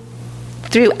through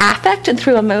through affect and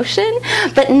through emotion,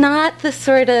 but not the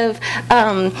sort of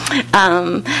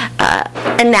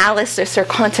analysis or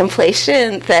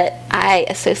contemplation that I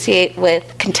associate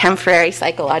with contemporary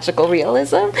psychological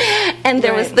realism. And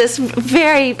there was this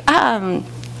very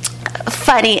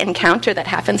funny encounter that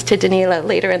happens to Danilo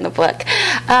later in the book,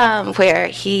 where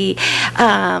he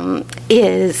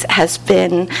has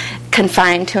been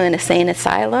confined to an insane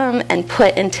asylum and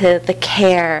put into the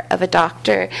care of a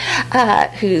doctor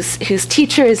whose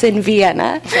teacher is in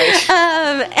Vienna. Right.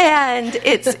 And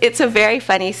it's a very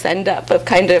funny send-up of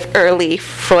kind of early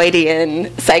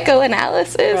Freudian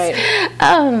psychoanalysis. Right.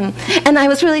 And I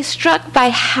was really struck by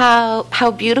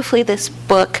how beautifully this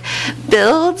book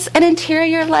builds an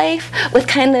interior life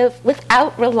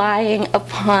without relying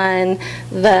upon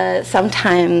the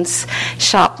sometimes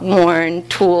shop-worn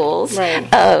tools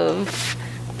of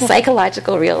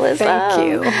psychological realism. Thank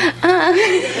you.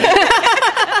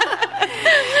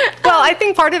 Well, I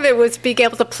think part of it was being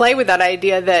able to play with that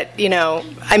idea that,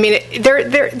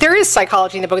 there is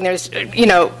psychology in the book, and there's,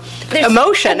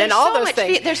 emotion and all those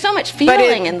things. There's so much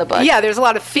feeling in the book. Yeah, there's a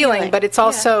lot of feeling, but it's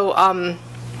also,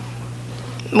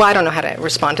 well, I don't know how to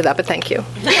respond to that, but thank you.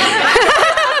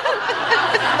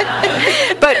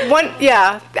 But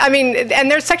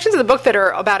and there's sections of the book that are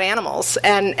about animals,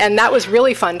 and that was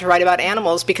really fun to write about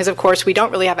animals because, of course, we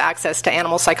don't really have access to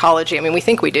animal psychology. I mean, we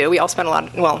think we do. We all spend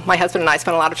my husband and I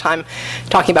spend a lot of time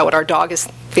talking about what our dog is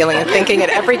feeling and thinking at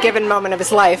every given moment of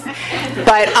his life.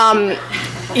 But,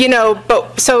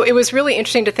 so it was really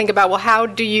interesting to think about, well, how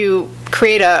do you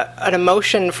create an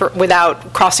emotion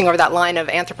without crossing over that line of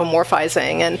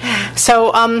anthropomorphizing? And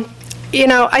so,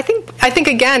 I think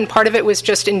again, part of it was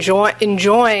just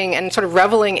enjoying and sort of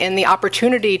reveling in the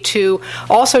opportunity to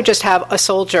also just have a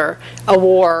soldier, a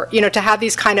war, to have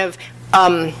these kind of,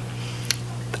 what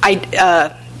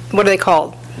are they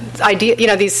called?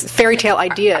 These fairy tale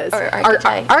ideas.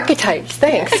 Archetypes,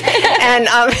 thanks.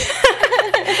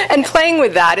 And playing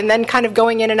with that, and then kind of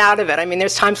going in and out of it. I mean,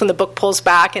 there's times when the book pulls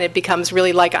back and it becomes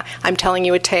really like I'm telling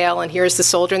you a tale, and here's the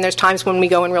soldier. And there's times when we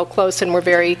go in real close and we're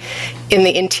very in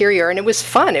the interior, and it was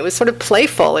fun. It was sort of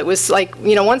playful. It was like,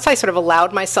 once I sort of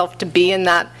allowed myself to be in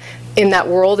that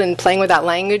world and playing with that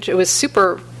language, it was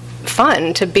super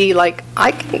fun to be like,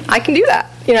 I can do that.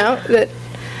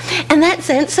 And that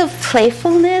sense of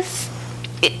playfulness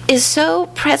is so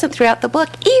present throughout the book,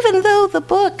 even though the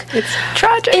book is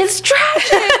tragic.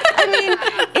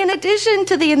 I mean, in addition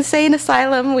to the insane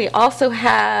asylum, we also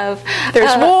have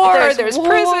there's war, there's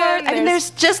prison. I mean,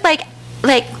 there's just like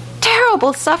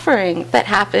terrible suffering that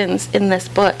happens in this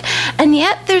book, and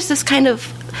yet there's this kind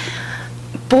of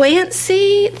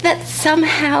buoyancy that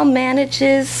somehow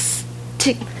manages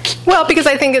to. Well, because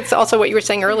I think it's also what you were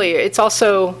saying earlier. It's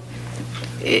also.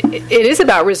 It is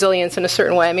about resilience in a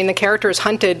certain way. I mean, the character is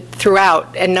hunted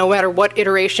throughout, and no matter what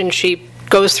iteration she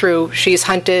goes through, she's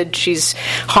hunted, she's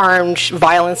harmed,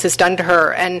 violence is done to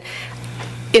her, and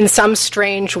in some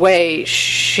strange way,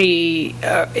 she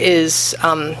is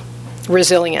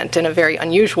resilient in a very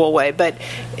unusual way. But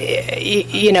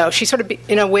she sort of,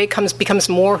 in a way, becomes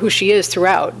more who she is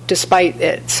throughout, despite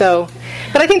it. So,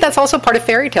 but I think that's also part of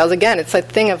fairy tales. Again, it's a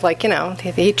thing of like,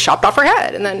 he chopped off her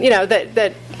head, and then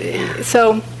that.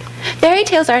 So, fairy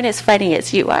tales aren't as funny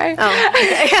as you are. Oh,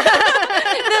 okay.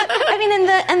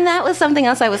 And that was something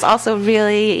else I was also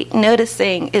really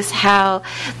noticing is how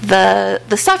the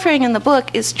suffering in the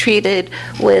book is treated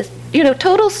with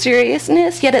total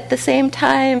seriousness, yet at the same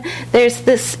time there's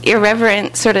this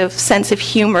irreverent sort of sense of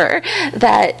humor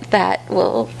that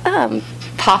will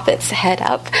pop its head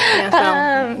up.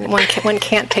 Yeah, one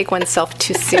can't take oneself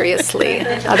too seriously,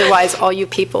 otherwise all you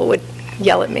people would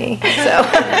yell at me.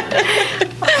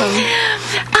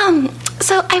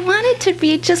 So I wanted to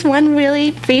read just one really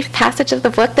brief passage of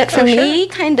the book that for me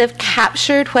kind of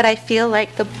captured what I feel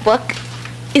like the book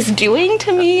is doing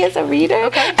to me as a reader.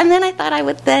 Okay. And then I thought I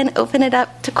would then open it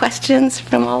up to questions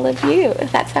from all of you,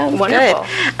 if that sounds wonderful.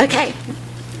 Good. Okay.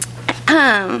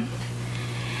 And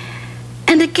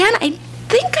again, I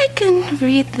think I can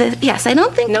read this. Yes, I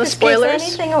don't think no this spoilers.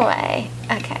 gives anything away.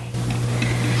 Okay.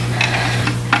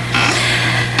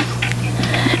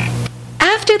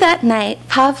 After that night,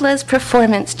 Pavla's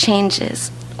performance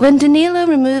changes. When Danilo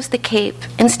removes the cape,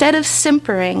 instead of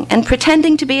simpering and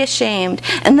pretending to be ashamed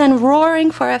and then roaring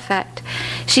for effect,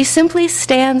 she simply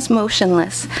stands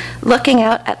motionless, looking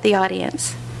out at the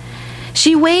audience.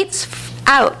 She waits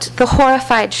out the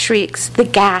horrified shrieks, the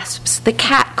gasps, the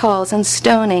catcalls and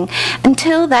stoning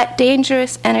until that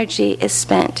dangerous energy is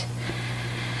spent.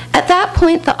 At that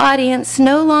point, the audience,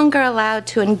 no longer allowed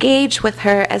to engage with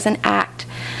her as an act,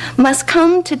 must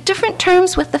come to different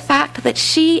terms with the fact that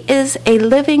she is a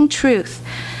living truth,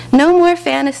 no more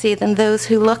fantasy than those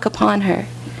who look upon her.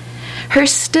 Her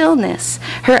stillness,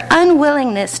 her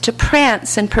unwillingness to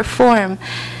prance and perform,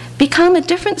 become a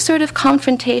different sort of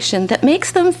confrontation that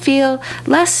makes them feel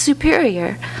less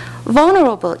superior,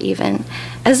 vulnerable even,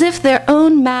 as if their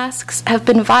own masks have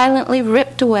been violently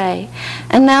ripped away,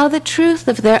 and now the truth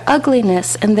of their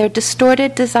ugliness and their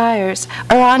distorted desires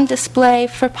are on display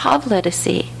for Pavla to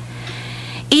see.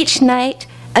 Each night,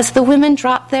 as the women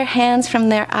drop their hands from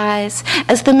their eyes,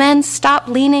 as the men stop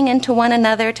leaning into one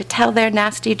another to tell their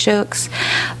nasty jokes,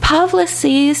 Pavla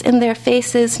sees in their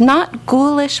faces not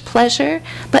ghoulish pleasure,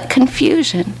 but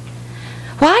confusion.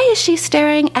 Why is she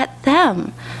staring at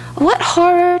them? What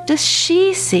horror does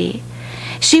she see?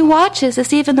 She watches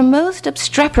as even the most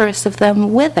obstreperous of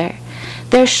them wither,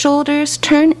 their shoulders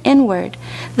turn inward,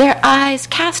 their eyes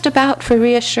cast about for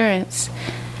reassurance.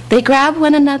 They grab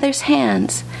one another's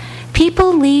hands.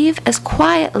 People leave as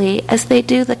quietly as they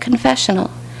do the confessional,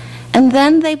 and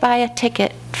then they buy a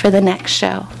ticket for the next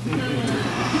show.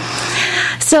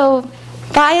 So,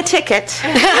 buy a ticket.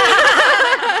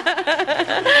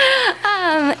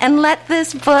 And let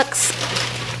this book's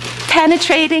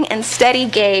penetrating and steady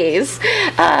gaze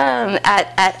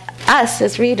at us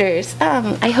as readers.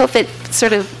 I hope it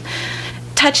sort of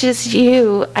touches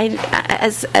you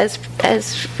as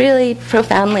really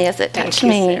profoundly as it touched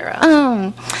me.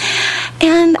 Sarah.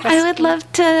 And I would love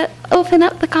to open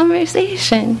up the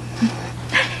conversation.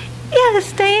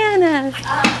 Yes, Diana.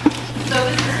 So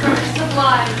this is from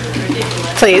Sublime. This is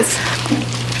ridiculous. Please.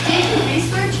 Any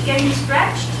research getting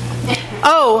stretched?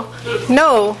 Oh,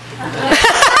 no.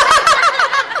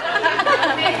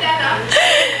 Make that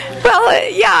up. Well,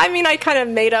 yeah, I mean, I kind of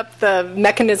made up the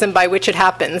mechanism by which it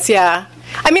happens, yeah.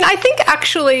 I mean, I think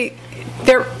actually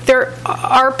there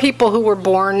are people who were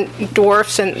born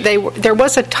dwarfs, and there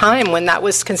was a time when that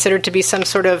was considered to be some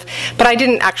sort of, but I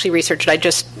didn't actually research it, I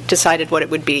just decided what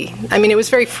it would be. I mean, it was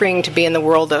very freeing to be in the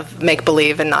world of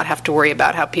make-believe and not have to worry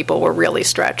about how people were really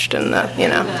stretched and, but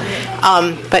no.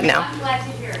 I'm glad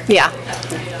to hear it. Yeah.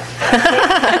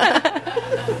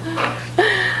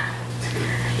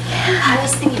 I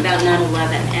was thinking about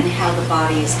 9/11 and how the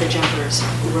bodies, the jumpers,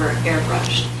 were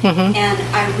airbrushed. Mm-hmm. And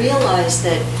I realized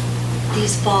that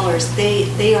these fallers,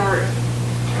 they are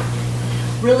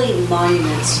really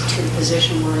monuments to the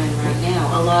position we're in right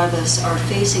now. A lot of us are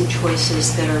facing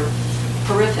choices that are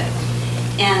horrific.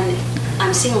 And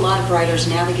I'm seeing a lot of writers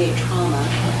navigate trauma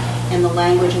and the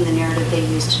language and the narrative they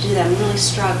use to do that. I'm really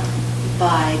struck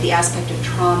by the aspect of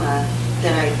trauma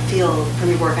that I feel from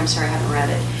your work. I'm sorry, I haven't read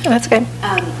it. Oh, that's good.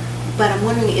 But I'm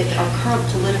wondering if our current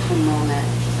political moment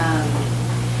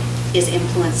is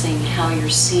influencing how you're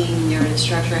seeing narrative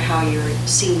structure, how you're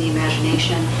seeing the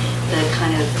imagination, the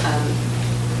kind of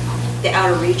the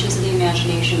outer reaches of the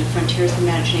imagination, the frontiers of the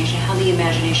imagination, how the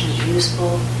imagination is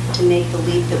useful to make the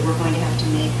leap that we're going to have to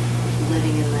make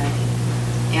living in the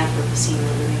Anthropocene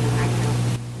we're living in right now.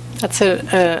 That's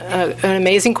an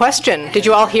amazing question. Did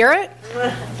you all hear it?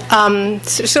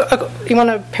 So you want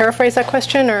to paraphrase that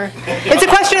question, or it's a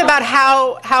question about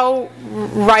how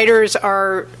writers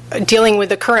are dealing with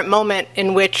the current moment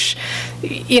in which,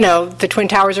 the Twin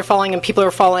Towers are falling and people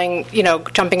are falling,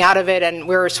 jumping out of it, and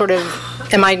we're sort of,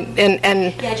 yeah,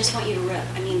 I just want you to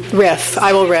riff. Riff.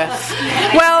 I will riff.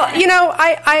 Well,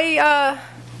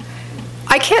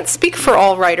 I can't speak for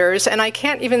all writers, and I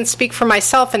can't even speak for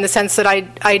myself in the sense that I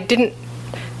didn't,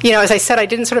 as I said, I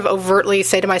didn't sort of overtly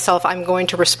say to myself, I'm going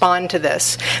to respond to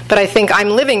this. But I think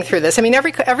I'm living through this. I mean,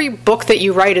 every book that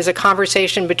you write is a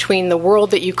conversation between the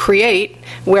world that you create,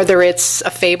 whether it's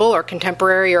a fable or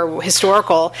contemporary or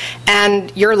historical,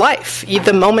 and your life,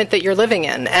 the moment that you're living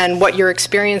in, and what you're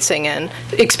experiencing. And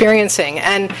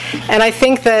I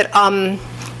think that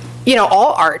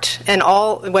all art and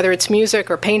all, whether it's music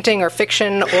or painting or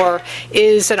fiction,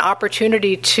 is an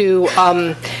opportunity to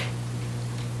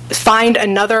find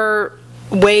another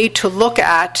way to look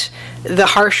at the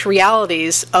harsh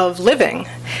realities of living.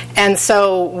 And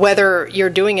so whether you're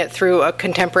doing it through a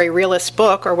contemporary realist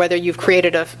book, or whether you've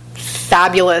created a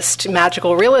fabulous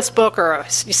magical realist book or a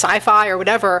sci-fi or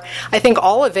whatever, I think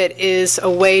all of it is a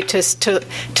way to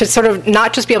sort of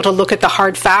not just be able to look at the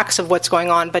hard facts of what's going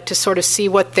on, but to sort of see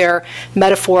what their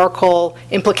metaphorical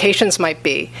implications might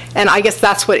be. And I guess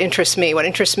that's what interests me. What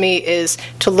interests me is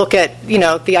to look at,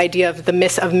 the idea of the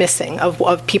missing,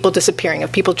 of people disappearing,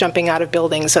 of people jumping out of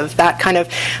buildings, of that kind of,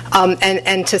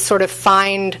 and to sort of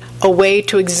find a way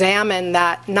to examine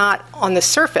that, not on the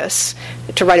surface,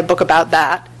 to write a book about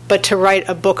that, but to write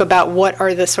a book about what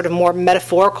are the sort of more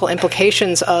metaphorical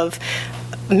implications of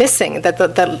missing,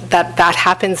 that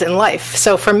happens in life.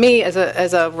 So for me as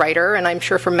a writer, and I'm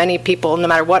sure for many people, no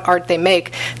matter what art they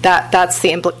make, that's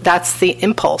the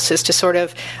impulse, is to sort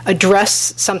of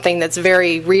address something that's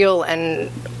very real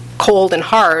and cold and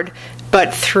hard,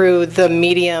 but through the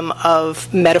medium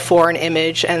of metaphor and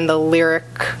image and the lyric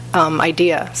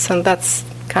idea. So that's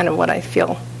kind of what I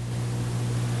feel.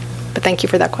 But thank you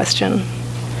for that question.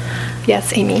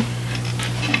 Yes, Amy?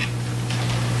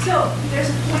 So, there's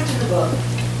a point in the book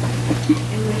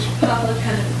in which Pavla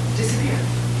kind of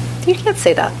disappears. You can't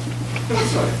say that.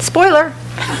 Sort of. Spoiler.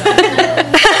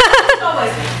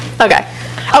 Always. Okay.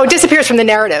 Oh, it disappears from the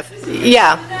narrative.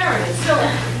 Yeah. Narrative. So,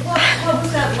 what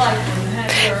was that like when you had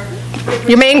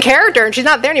Your main character, and she's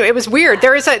not there anyway. It was weird.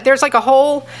 There's like a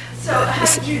whole... So, how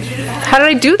did you do that? How did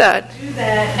I do that?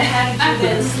 And how did you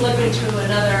then slip into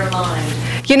another mind?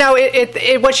 You know,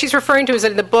 what she's referring to is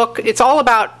that in the book, it's all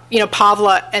about,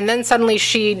 Pavla, and then suddenly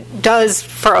she does,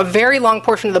 for a very long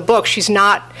portion of the book, she's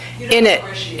not in it.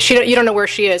 You don't know where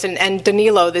she is, and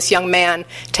Danilo, this young man,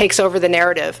 takes over the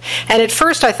narrative. And at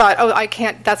first I thought, I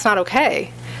can't, that's not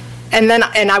okay. And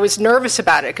I was nervous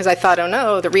about it, because I thought, oh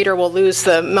no, the reader will lose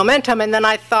the momentum, and then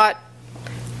I thought,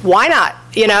 why not?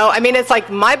 It's like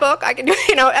my book. I can do.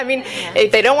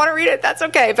 If they don't want to read it, that's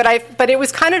okay. But it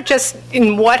was kind of just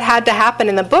in what had to happen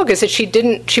in the book is that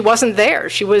she wasn't there.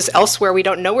 She was elsewhere. We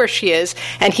don't know where she is,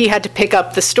 and he had to pick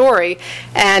up the story.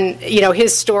 And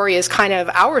his story is kind of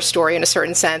our story in a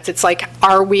certain sense. It's like,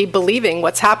 are we believing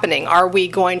what's happening? Are we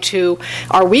going to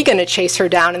chase her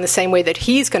down in the same way that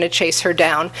he's going to chase her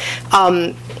down?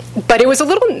 But it was a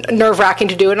little nerve-wracking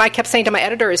to do, and I kept saying to my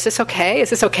editor, "Is this okay? Is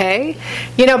this okay?"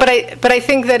 But I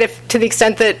think that if, to the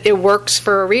extent that it works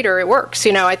for a reader, it works.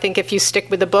 I think if you stick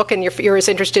with the book and you're as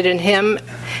interested in him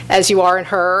as you are in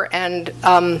her, and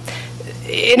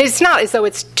it's not as though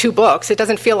it's two books. It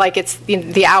doesn't feel like it's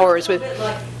the hours with. A bit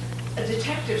like a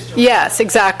detective story. Yes,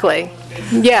 exactly.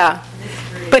 Yeah.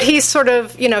 But he's sort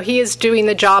of, he is doing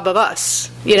the job of us,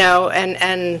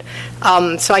 and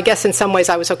so I guess in some ways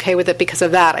I was okay with it because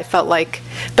of that. I felt like,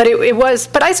 but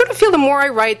I sort of feel the more I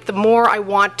write, the more I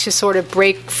want to sort of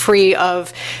break free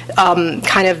of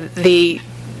kind of the,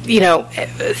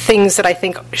 things that I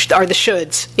think are the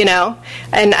shoulds,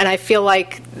 and I feel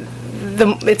like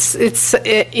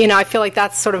I feel like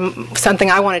that's sort of something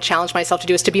I want to challenge myself to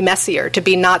do, is to be messier, to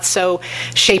be not so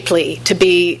shapely, to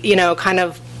be, kind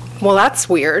of, well, that's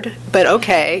weird, but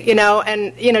okay,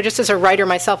 and, just as a writer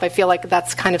myself, I feel like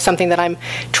that's kind of something that I'm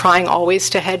trying always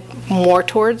to head more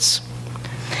towards.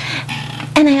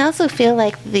 And I also feel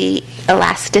like the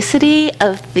elasticity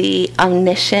of the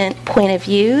omniscient point of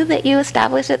view that you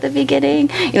established at the beginning,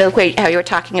 how you were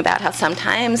talking about how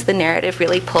sometimes the narrative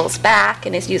really pulls back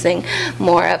and is using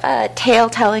more of a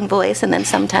tale-telling voice, and then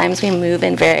sometimes we move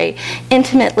in very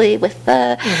intimately with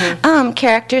the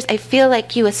characters. I feel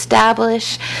like you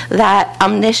establish that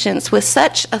omniscience with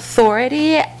such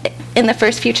authority in the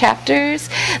first few chapters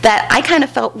that I kind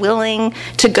of felt willing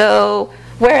to go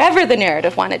wherever the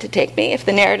narrative wanted to take me. If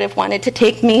the narrative wanted to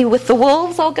take me with the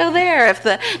wolves, I'll go there. If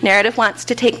the narrative wants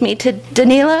to take me to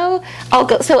Danilo, I'll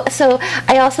go. So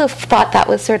I also thought that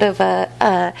was sort of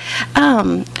a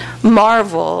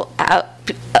marvel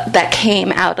that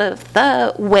came out of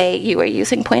the way you were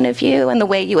using point of view and the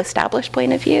way you established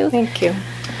point of view. Thank you.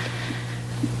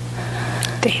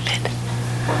 David.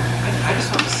 I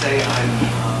just want to say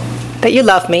that you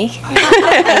love me.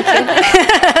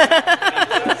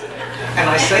 And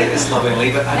I say this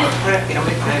lovingly, but I'm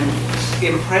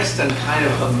impressed and kind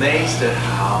of amazed at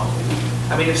how,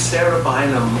 if Sarah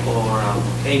Bynum or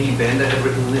Amy Bender had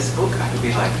written this book, I could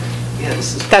be like, yeah,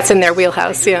 this is... That's in their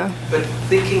wheelhouse, yeah. But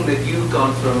thinking that you've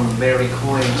gone from Mary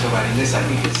Coyne to writing this, I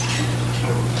think is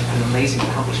an amazing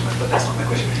accomplishment, but that's not my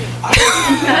question.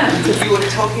 You were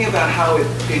talking about how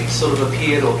it sort of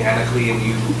appeared organically and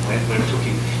you went where it took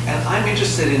you. And I'm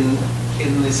interested in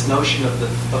this notion of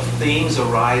themes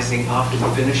arising after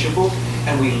we finish a book,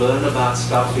 and we learn about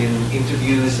stuff in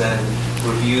interviews and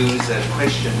reviews and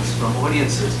questions from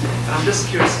audiences. And I'm just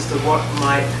curious as to what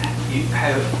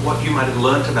you might have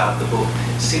learnt about the book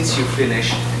since you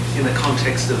finished in the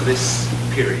context of this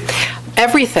period.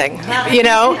 Everything,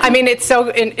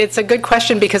 it's a good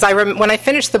question, because when I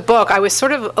finished the book, I was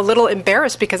sort of a little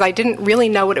embarrassed because I didn't really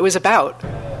know what it was about.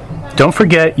 Don't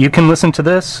forget, you can listen to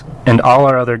this and all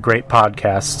our other great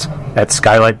podcasts at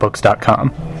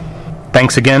skylightbooks.com.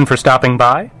 Thanks again for stopping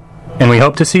by, and we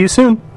hope to see you soon.